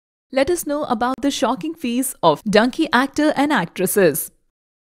Let us know about the shocking fees of Dunki actor and actresses.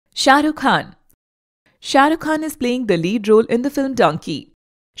 Shahrukh Khan. Shahrukh Khan is playing the lead role in the film Dunki.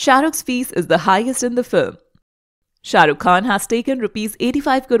 Shahrukh's fees is the highest in the film. Shahrukh Khan has taken Rs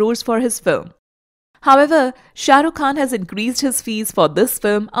 85 crores for his film. However, Shahrukh Khan has increased his fees for this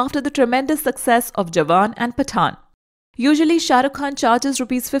film after the tremendous success of Jawan and Pathan. Usually, Shahrukh Khan charges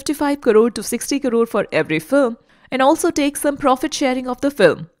Rs 55 crore to 60 crore for every film and also takes some profit sharing of the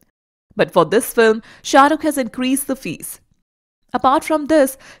film. But for this film, Shahrukh has increased the fees. Apart from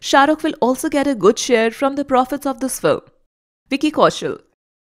this, Shahrukh will also get a good share from the profits of this film. Vicky Kaushal.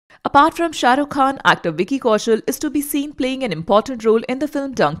 Apart from Shahrukh Khan, actor Vicky Kaushal is to be seen playing an important role in the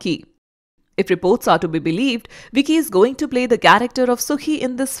film Dunki. If reports are to be believed, Vicky is going to play the character of Sukhi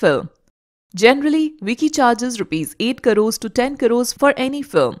in this film. Generally, Vicky charges Rs 8 crores to 10 crores for any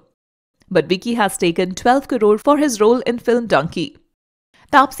film. But Vicky has taken 12 crore for his role in film Dunki.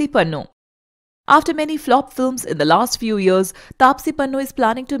 Taapsee Pannu. After many flop films in the last few years, Taapsee Pannu is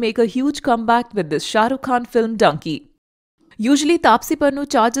planning to make a huge comeback with this Shahrukh Khan film Dunki. Usually, Taapsee Pannu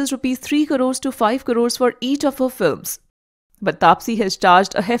charges Rs 3 crores to 5 crores for each of her films. But Taapsee has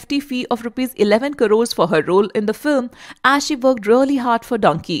charged a hefty fee of Rs 11 crores for her role in the film as she worked really hard for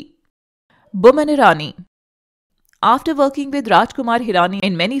Dunki. Boman Irani. After working with Rajkumar Hirani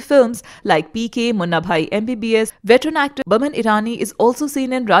in many films like PK, Munna Bhai, MBBS, veteran actor Boman Irani is also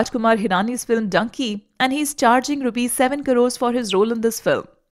seen in Rajkumar Hirani's film Dunki and he is charging Rs 7 crores for his role in this film.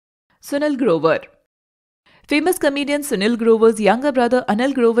 Sunil Grover. Famous comedian Sunil Grover's younger brother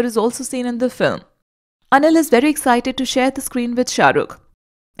Anil Grover is also seen in the film. Anil is very excited to share the screen with Shahrukh.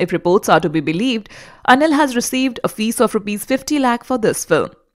 If reports are to be believed, Anil has received a fees of Rs 50 lakh for this film.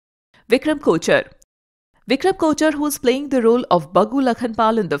 Vikram Kochar. Vikram Kochar, who is playing the role of Baggu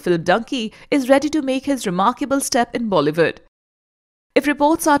Lakhanpal in the film Dunki, is ready to make his remarkable step in Bollywood. If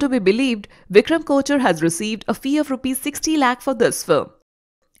reports are to be believed, Vikram Kochar has received a fee of Rs 60 lakh for this film.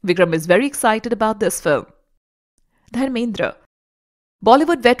 Vikram is very excited about this film. Dharmendra.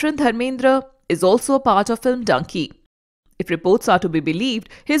 Bollywood veteran Dharmendra is also a part of film Dunki. If reports are to be believed,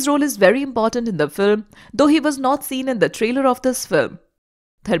 his role is very important in the film, though he was not seen in the trailer of this film.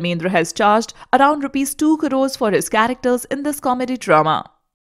 Dharmendra has charged around Rs 2 crores for his characters in this comedy drama.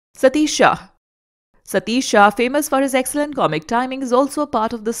 Satish Shah. Satish Shah, famous for his excellent comic timing, is also a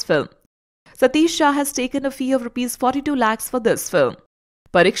part of this film. Satish Shah has taken a fee of Rs 42 lakhs for this film.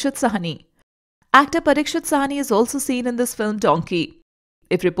 Parikshit Sahni. Actor Parikshit Sahni is also seen in this film Dunki.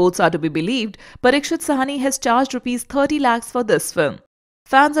 If reports are to be believed, Parikshit Sahni has charged Rs 30 lakhs for this film.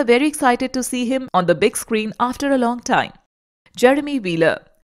 Fans are very excited to see him on the big screen after a long time. Jeremy Wheeler.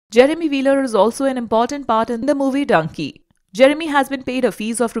 Jeremy Wheeler is also an important part in the movie Dunki. Jeremy has been paid a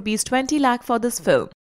fees of Rs 20 lakh for this film.